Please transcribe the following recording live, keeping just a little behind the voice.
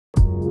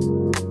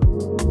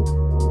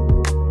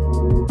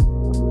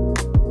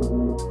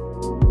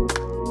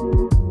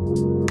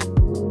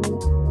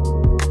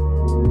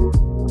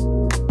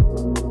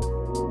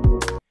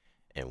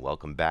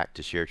Welcome back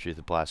to Share Truth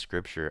Apply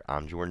Scripture.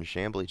 I'm Jordan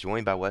Chambly,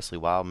 joined by Wesley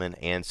Wildman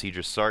and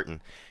Cedra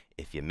Sarton.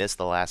 If you missed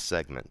the last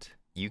segment,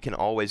 you can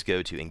always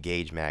go to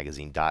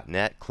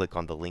engagemagazine.net, click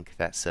on the link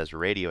that says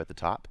radio at the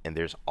top, and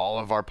there's all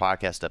of our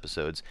podcast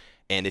episodes.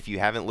 And if you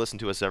haven't listened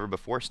to us ever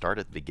before, start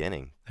at the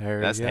beginning.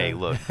 Hey,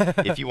 look,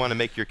 if you want to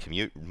make your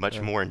commute much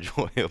more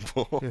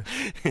enjoyable,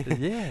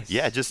 yes,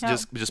 yeah,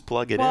 just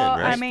plug it in. Well,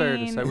 Right? I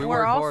mean,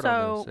 we're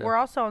also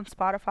on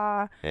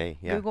Spotify,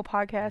 Google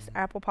Podcasts,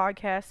 Apple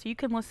Podcasts. So you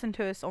can listen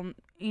to us on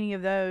any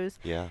of those.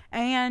 Yeah.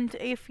 And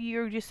if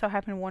you just so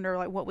happen to wonder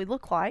like what we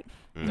look like,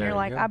 and you're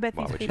like, I bet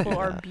these people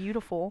are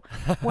beautiful.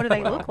 What do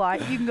they look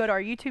like? You can go to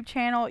our YouTube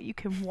channel. You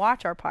can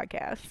watch our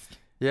podcast.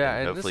 Yeah,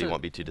 and hopefully you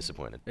won't be too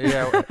disappointed.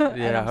 Yeah,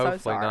 yeah, hopefully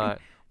so not.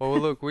 Well,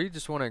 look, we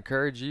just want to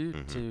encourage you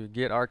to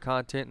get our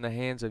content in the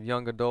hands of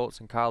young adults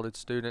and college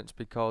students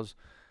because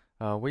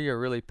we are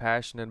really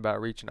passionate about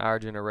reaching our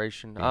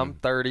generation. I'm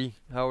 30.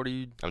 How old are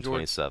you, I'm George?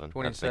 27.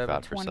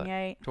 27.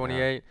 28.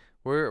 28.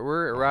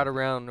 We're right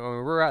around.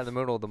 We're right in the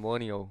middle of the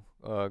millennial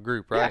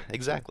group, right? Yeah,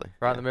 exactly.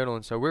 Right in the middle,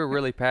 and so we're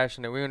really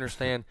passionate. We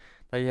understand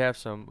they have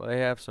some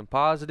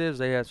positives,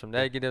 they have some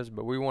negatives,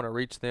 but we want to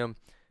reach them.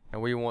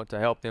 And we want to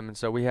help them, and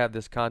so we have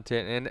this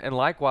content, and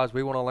likewise,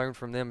 we want to learn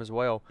from them as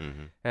well.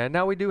 And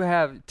now we do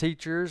have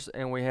teachers,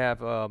 and we have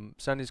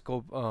Sunday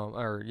school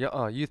or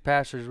youth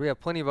pastors. We have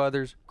plenty of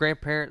others,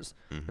 grandparents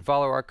to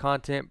follow our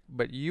content,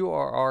 but you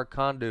are our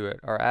conduit,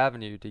 our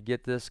avenue to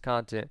get this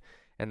content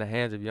in the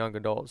hands of young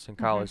adults and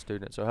college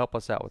students. So help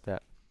us out with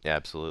that. Yeah,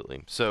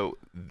 absolutely. So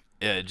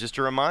just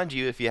to remind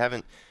you, if you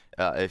haven't,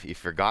 if you've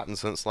forgotten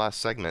since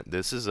last segment,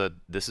 this is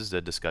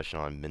a discussion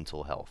on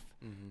mental health.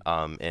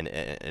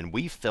 And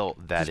we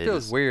felt that it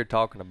feels weird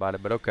talking about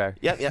it, but okay.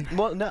 Yeah.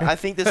 Well, no, I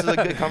think this is a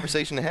good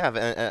conversation to have,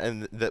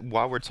 and that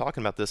why we're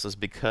talking about this is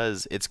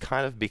because it's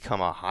kind of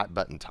become a hot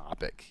button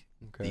topic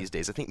these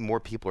days. I think more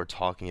people are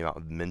talking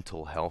about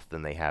mental health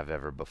than they have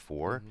ever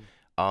before.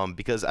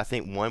 Because I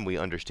think, one, we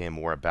understand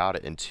more about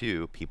it, and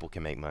two, people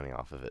can make money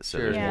off of it. So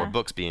there's more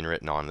books being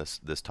written on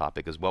this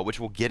topic as well, which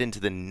we'll get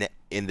into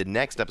in the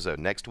next episode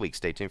next week.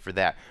 Stay tuned for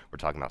that. We're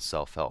talking about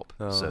self-help.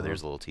 So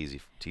there's a little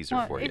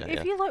teaser for you.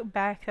 If you look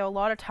back, though, a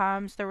lot of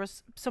times there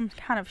was some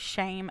kind of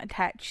shame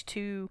attached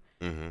to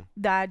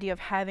the idea of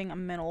having a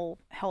mental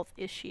health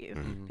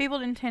issue. People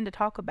didn't tend to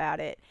talk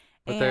about it.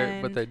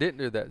 But they didn't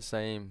do that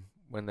same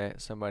when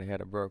somebody had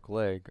a broke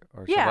leg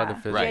or some other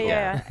physical.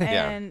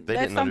 And they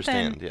that's didn't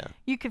understand.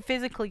 You could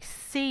physically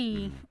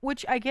see,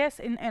 which I guess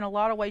in a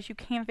lot of ways you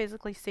can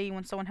physically see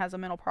when someone has a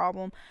mental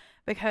problem,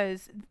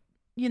 because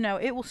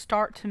it will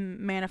start to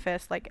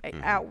manifest like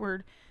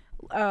outward.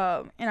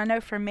 And I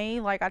know for me,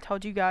 like I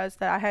told you guys,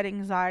 that I had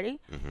anxiety.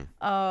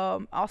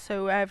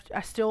 Also,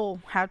 I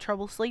still have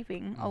trouble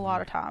sleeping a lot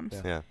of times.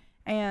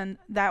 And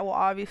that will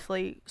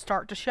obviously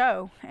start to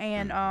show.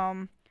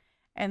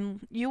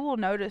 And you will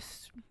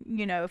notice,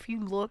 if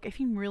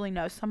you really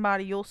know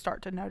somebody, you'll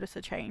start to notice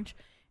a change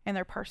in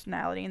their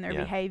personality and their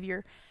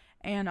behavior.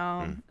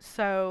 And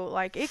so,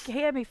 like, it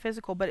can be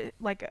physical, but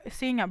like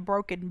seeing a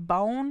broken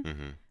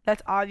bone,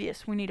 that's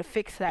obvious. We need to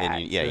fix that.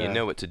 And you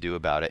know what to do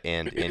about it,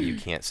 and you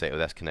can't say, oh,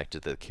 that's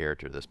connected to the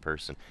character of this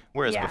person.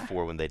 Whereas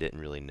before, when they didn't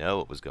really know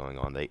what was going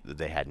on,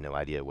 they had no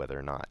idea whether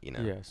or not,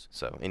 Yes.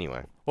 So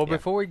anyway. Well,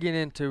 before we get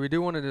into, we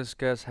do want to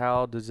discuss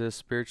how does this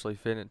spiritually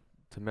fit into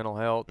mental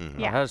health.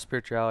 How does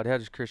spirituality, how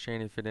does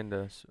Christianity fit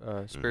into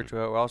spiritual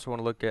health? We also want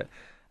to look at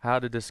how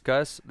to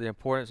discuss the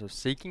importance of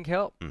seeking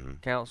help,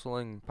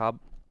 counseling,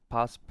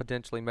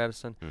 potentially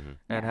medicine,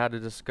 and how to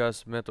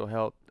discuss mental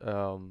health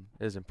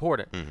is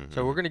important.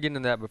 So we're going to get into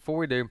that. Before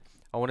we do,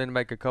 I wanted to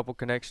make a couple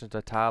connections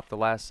to tie up the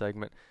last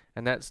segment,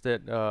 and that's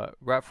that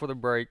right before the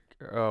break,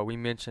 we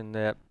mentioned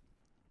that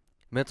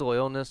mental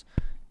illness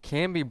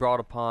can be brought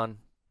upon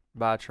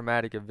by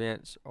traumatic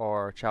events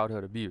or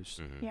childhood abuse.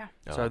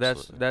 So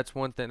that's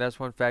one thing. That's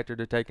one factor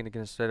to take into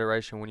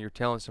consideration when you're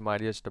telling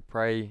somebody just to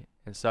pray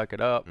and suck it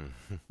up.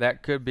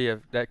 That could be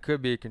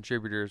a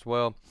contributor as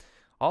well.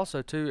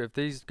 Also, too, if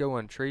these go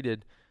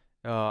untreated,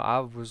 I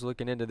was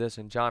looking into this,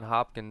 and John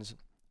Hopkins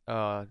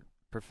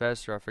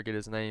professor, I forget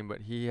his name,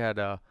 but he had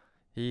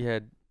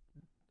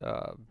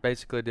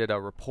basically did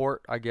a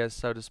report, I guess,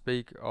 so to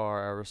speak,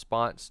 or a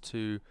response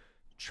to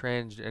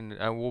and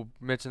we'll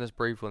mention this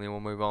briefly and then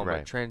we'll move on,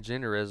 but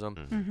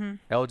transgenderism,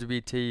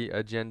 LGBT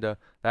agenda,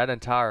 that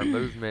entire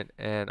movement,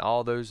 and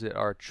all those that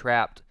are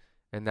trapped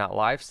in that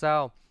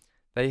lifestyle,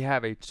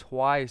 they're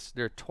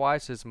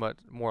twice as much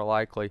more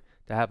likely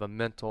to have a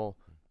mental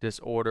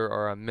disorder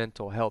or a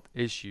mental health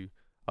issue,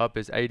 up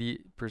as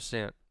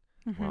 80%,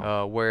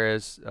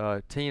 whereas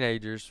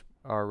teenagers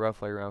are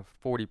roughly around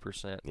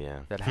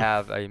 40% that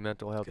have a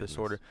mental health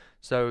disorder.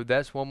 So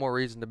that's one more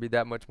reason to be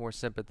that much more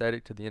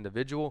sympathetic to the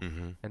individual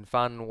and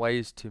finding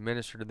ways to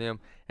minister to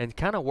them and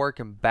kind of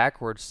working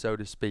backwards, so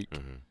to speak,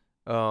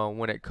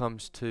 when it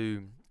comes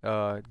to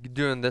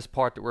doing this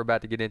part that we're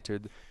about to get into.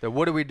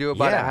 What do we do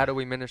about it? How do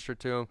we minister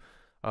to them?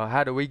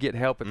 How do we get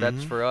help if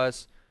that's for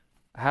us?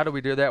 How do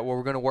we do that? Well,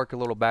 we're going to work a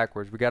little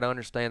backwards. We got to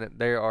understand that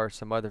there are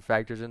some other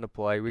factors into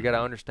play. We got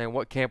to understand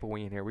what camp are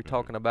we in here. We're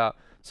talking about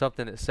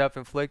something that's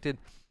self-inflicted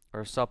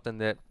or something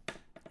that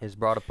is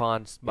brought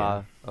upon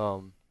by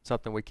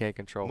something we can't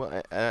control.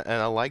 Well,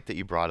 and I like that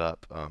you brought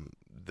up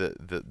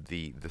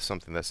the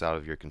something that's out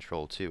of your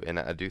control too. And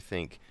I do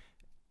think,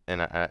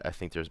 and I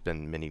think there's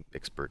been many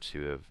experts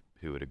who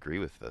would agree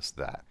with this,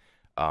 that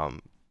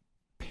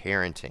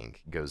parenting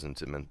goes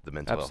into the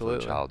mental health of the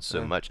child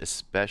so much,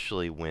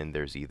 especially when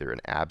there's either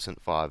an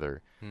absent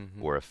father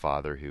or a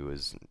father who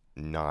is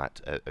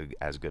not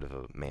as good of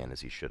a man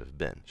as he should have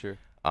been. Sure.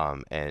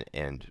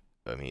 And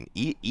I mean,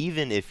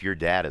 even if your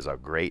dad is a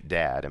great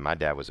dad, and my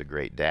dad was a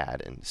great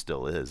dad and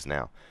still is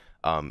now,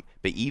 but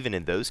even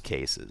in those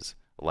cases,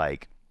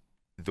 like,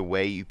 the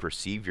way you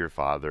perceive your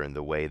father and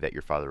the way that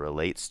your father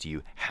relates to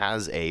you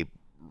has a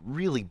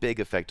really big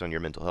effect on your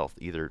mental health,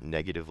 either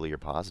negatively or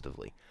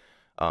positively.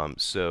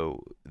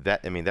 So that,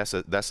 I mean, that's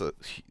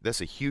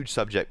a huge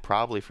subject,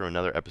 probably for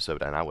another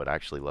episode, and I would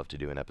actually love to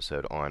do an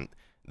episode on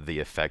the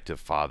effect of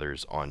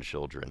fathers on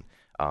children.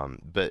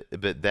 But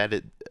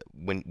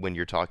when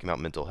you're talking about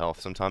mental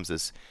health,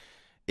 sometimes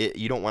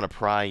you don't want to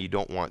pry, you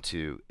don't want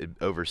to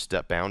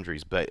overstep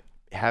boundaries, but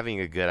having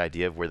a good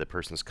idea of where the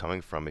person's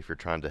coming from, if you're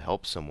trying to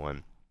help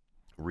someone,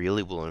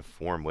 really will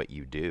inform what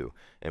you do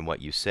and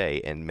what you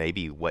say, and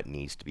maybe what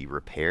needs to be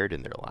repaired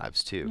in their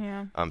lives too.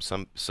 Yeah.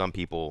 Some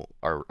people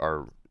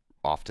are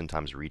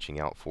oftentimes reaching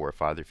out for a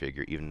father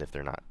figure, even if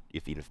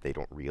they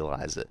don't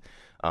realize it.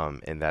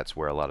 And that's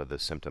where a lot of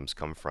those symptoms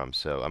come from.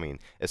 So, I mean,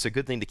 it's a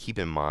good thing to keep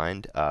in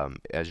mind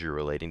as you're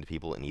relating to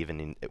people, and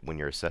even when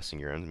you're assessing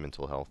your own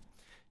mental health.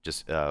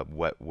 Just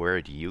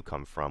where do you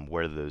come from?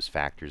 What are those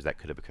factors that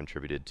could have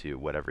contributed to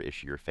whatever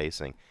issue you're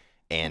facing?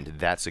 And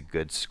that's a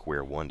good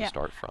square one to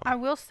start from. I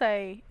will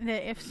say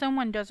that if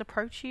someone does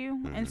approach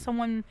you and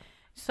someone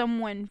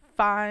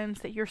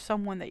finds that you're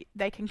someone that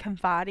they can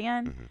confide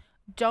in,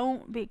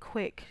 don't be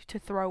quick to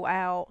throw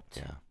out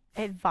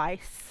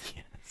advice.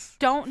 Yes.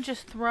 Don't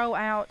just throw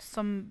out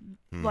some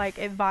like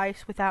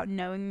advice without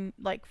knowing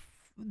like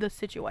the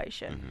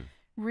situation.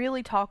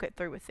 Really talk it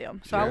through with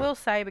them. So I will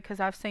say, because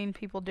I've seen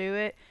people do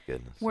it,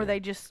 where they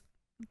just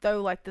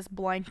throw like this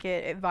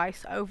blanket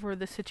advice over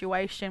the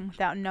situation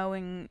without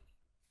knowing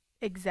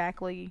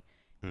exactly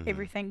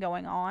everything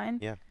going on.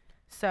 Yeah.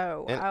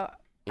 So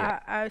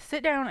I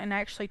sit down and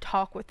actually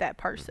talk with that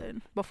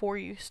person before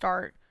you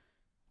start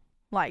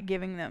like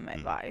giving them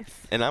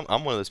advice. And I'm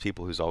one of those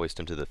people who's always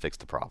tempted to fix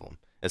the problem.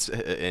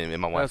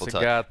 And my wife will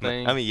tell you.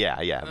 I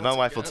mean, my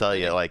wife will tell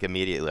you, like,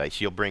 immediately, like,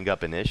 she'll bring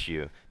up an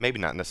issue, maybe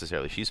not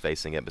necessarily she's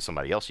facing it, but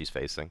somebody else she's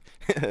facing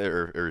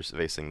or is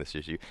facing this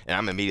issue, and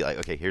I'm immediately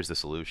like, okay, here's the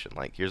solution.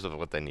 Like, here's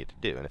what they need to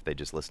do. And if they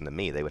just listen to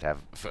me, they would have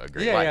a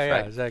great life, right?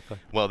 Yeah, exactly.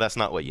 Well, that's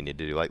not what you need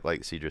to do. Like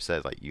Cedra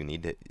said, like,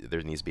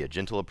 there needs to be a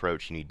gentle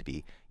approach. You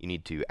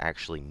need to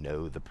actually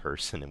know the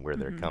person and where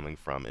they're coming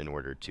from in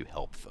order to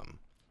help them.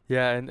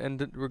 Yeah,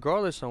 and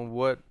regardless on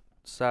what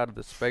side of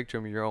the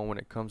spectrum you're on when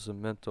it comes to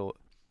mental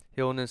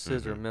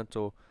illnesses or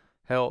mental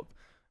health,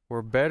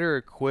 we're better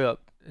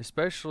equipped,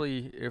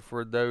 especially if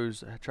we're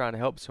those trying to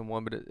help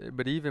someone,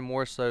 but even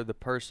more so the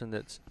person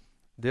that's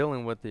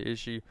dealing with the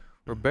issue.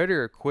 We're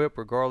better equipped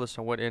regardless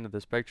on what end of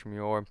the spectrum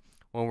you are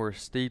when we're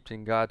steeped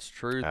in God's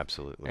truth.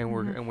 Absolutely.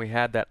 And we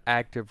have that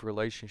active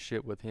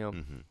relationship with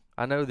Him.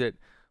 I know that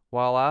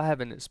while I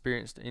haven't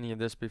experienced any of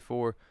this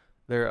before,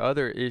 there are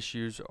other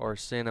issues or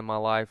sin in my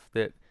life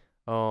that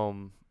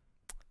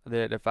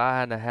that if I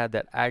hadn't had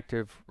that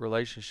active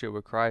relationship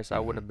with Christ, I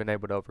wouldn't have been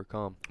able to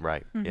overcome.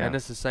 Right. Yeah. And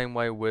it's the same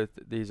way with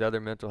these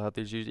other mental health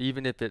issues.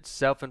 Even if it's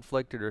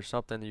self-inflicted or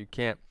something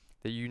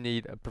that you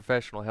need a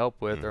professional help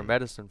with or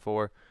medicine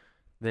for,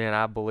 then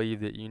I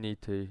believe that you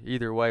need to,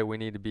 either way, we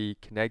need to be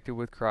connected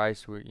with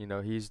Christ.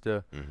 He's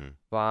the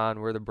vine,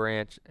 we're the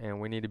branch, and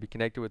we need to be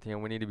connected with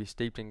Him. We need to be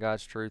steeped in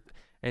God's truth,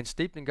 and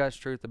steeped in God's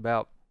truth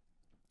about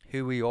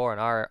who we are and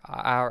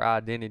our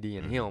identity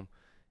in Him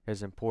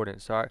is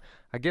important. So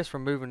I guess we're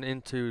moving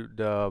into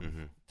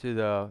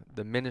the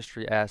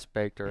ministry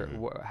aspect,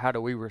 or how do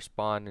we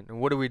respond, and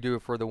what do we do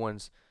if we're the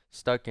ones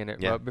stuck in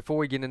it? Yeah. But before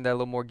we get into that a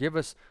little more, give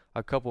us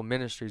a couple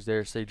ministries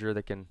there, Cedra,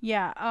 that can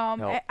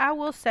help. I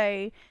will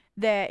say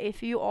that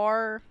if you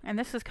are, and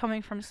this is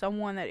coming from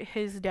someone that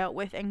has dealt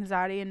with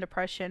anxiety and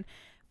depression,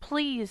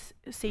 please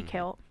seek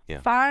help.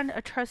 Yeah. Find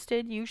a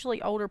trusted,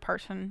 usually older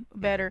person,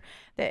 better,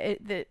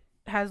 that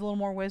has a little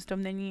more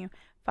wisdom than you.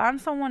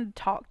 Find someone to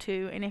talk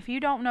to, and if you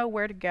don't know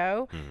where to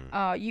go,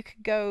 you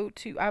could go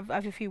to, I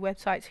have a few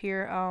websites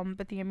here,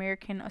 but the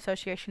American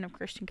Association of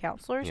Christian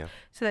Counselors,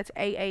 so that's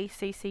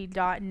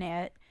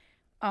aacc.net,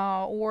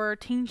 or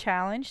Teen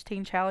Challenge,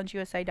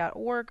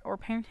 teenchallengeusa.org, or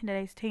Parenting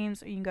Today's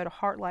Teens, you can go to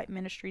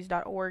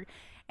heartlightministries.org.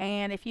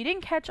 And if you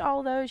didn't catch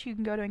all those, you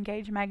can go to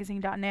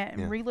engagemagazine.net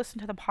and re-listen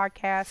to the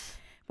podcast.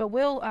 But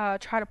we'll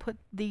try to put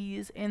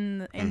these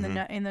in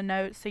the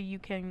notes so you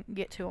can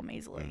get to them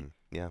easily.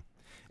 Yeah.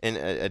 And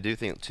I do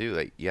think too,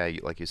 like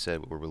like you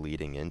said, we're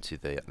leading into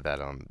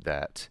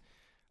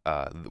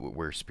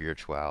where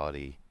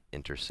spirituality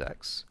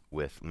intersects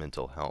with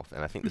mental health,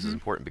 and I think this is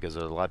important because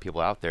there's a lot of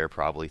people out there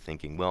probably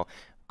thinking, well,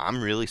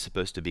 I'm really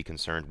supposed to be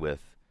concerned with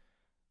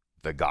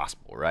the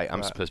gospel, right?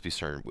 I'm supposed to be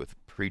concerned with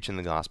preaching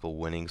the gospel,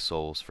 winning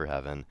souls for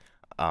heaven.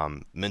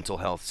 Mental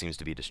health seems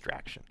to be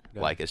distraction.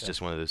 Like it's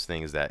just one of those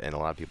things that, and a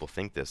lot of people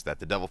think that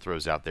the devil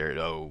throws out there,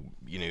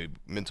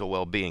 mental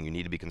well-being, you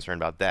need to be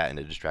concerned about that, and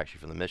it distracts you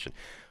from the mission.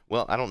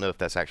 Well, I don't know if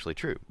that's actually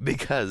true,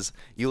 because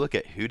you look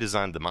at who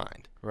designed the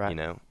mind,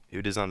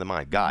 who designed the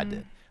mind? God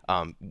did.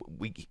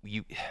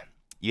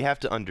 You have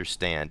to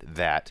understand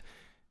that,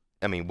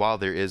 I mean, while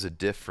there is a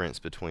difference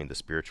between the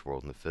spiritual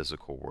world and the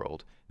physical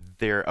world,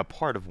 they're a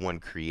part of one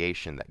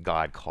creation that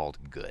God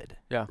called good,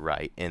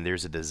 right? And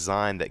there's a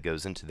design that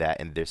goes into that,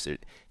 and there's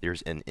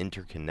an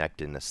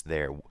interconnectedness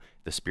there.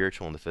 The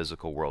spiritual and the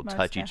physical world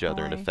touch each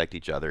other and affect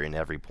each other in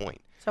every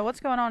point. So what's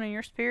going on in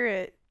your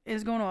spirit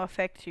is going to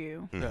affect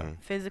you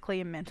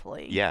physically and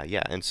mentally.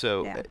 Yeah. And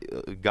so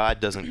God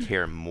doesn't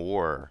care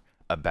more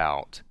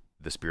about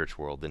the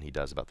spiritual world than he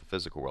does about the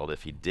physical world.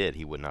 If he did,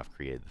 he would not have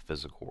created the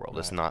physical world.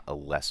 It's not a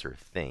lesser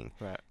thing.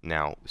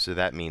 Now, so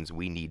that means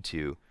we need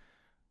to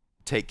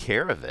take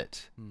care of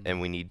it,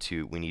 and we need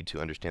to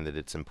understand that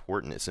it's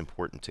important. It's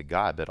important to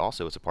God, but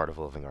also it's a part of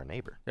loving our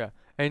neighbor. Yeah,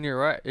 and you're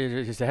right.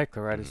 It's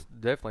exactly right. It's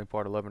definitely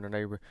part of loving our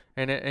neighbor.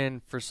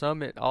 And for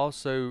some, it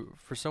also,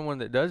 for someone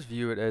that does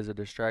view it as a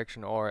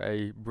distraction or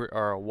a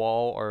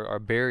wall or a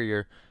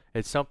barrier,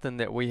 it's something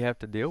that we have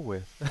to deal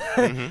with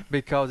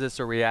because it's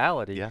a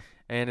reality. Yeah.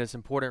 And it's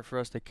important for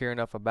us to care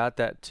enough about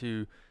that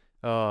to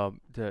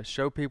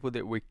show people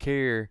that we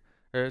care.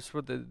 It's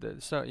what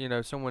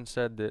someone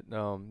said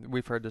that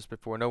we've heard this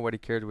before. Nobody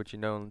cares what you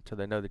know until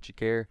they know that you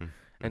care.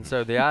 And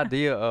so the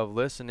idea of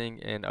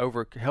listening and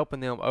helping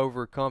them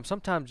overcome,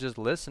 sometimes just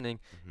listening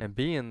and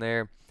being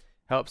there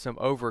helps them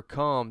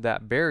overcome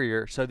that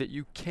barrier so that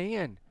you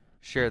can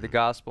share the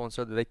gospel and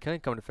so that they can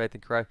come to faith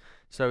in Christ.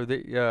 So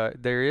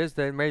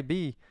there may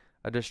be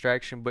a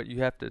distraction, but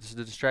it's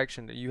the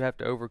distraction that you have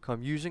to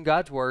overcome using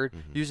God's word,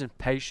 using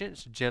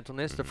patience,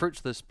 gentleness, the fruits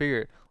of the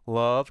Spirit,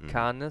 love,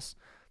 kindness.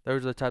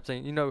 Those are the types of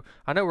things.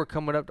 I know we're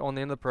coming up on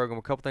the end of the program.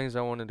 A couple things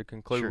I wanted to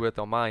conclude with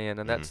on my end,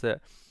 and that's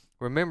that.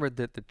 Remember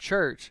that the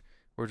church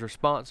was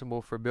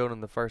responsible for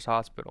building the first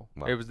hospital.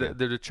 Wow. It was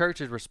the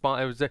church's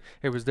response.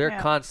 It was their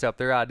concept,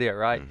 their idea,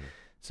 right?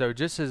 So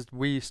just as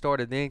we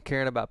started then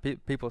caring about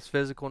people's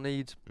physical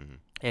needs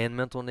and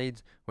mental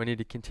needs, we need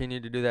to continue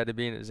to do that to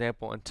be an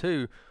example. And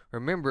two,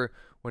 remember,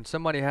 when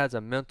somebody has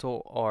a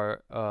mental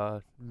or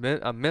a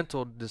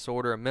mental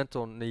disorder, a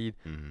mental need,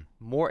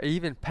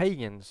 even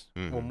pagans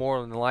will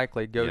more than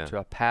likely go to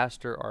a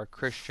pastor or a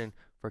Christian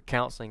for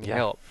counseling and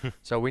help.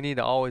 So we need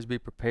to always be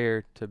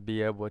prepared to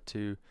be able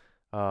to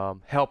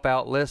help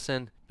out,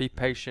 listen, be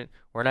patient.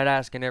 We're not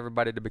asking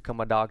everybody to become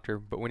a doctor,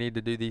 but we need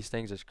to do these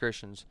things as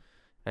Christians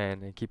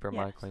and keep our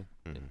mind clean.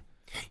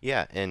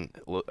 Yeah, and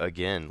look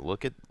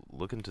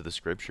into the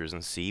scriptures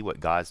and see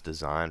what God's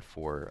design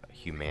for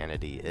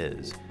humanity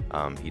is.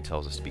 He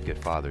tells us to be good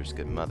fathers,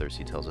 good mothers.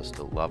 He tells us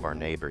to love our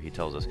neighbor. He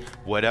tells us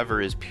whatever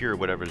is pure,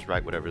 whatever is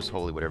right, whatever is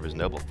holy, whatever is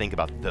noble. Think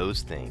about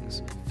those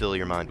things. Fill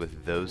your mind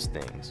with those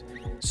things.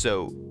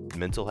 So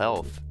mental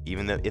health,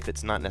 even though if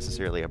it's not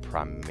necessarily a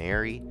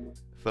primary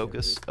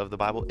focus of the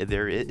Bible,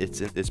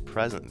 it's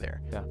present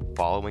there.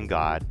 Following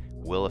God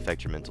will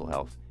affect your mental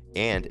health,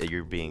 and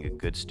you're being a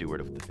good steward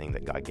of the thing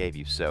that God gave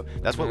you. So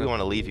that's what we want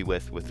to leave you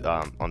with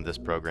on this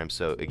program.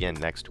 So again,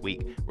 next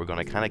week we're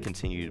going to kind of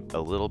continue a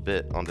little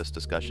bit on this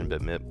discussion,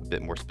 but a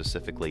bit more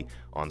specifically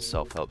on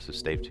self-help. So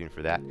stay tuned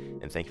for that,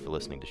 and thank you for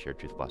listening to Share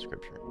Truth by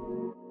Scripture.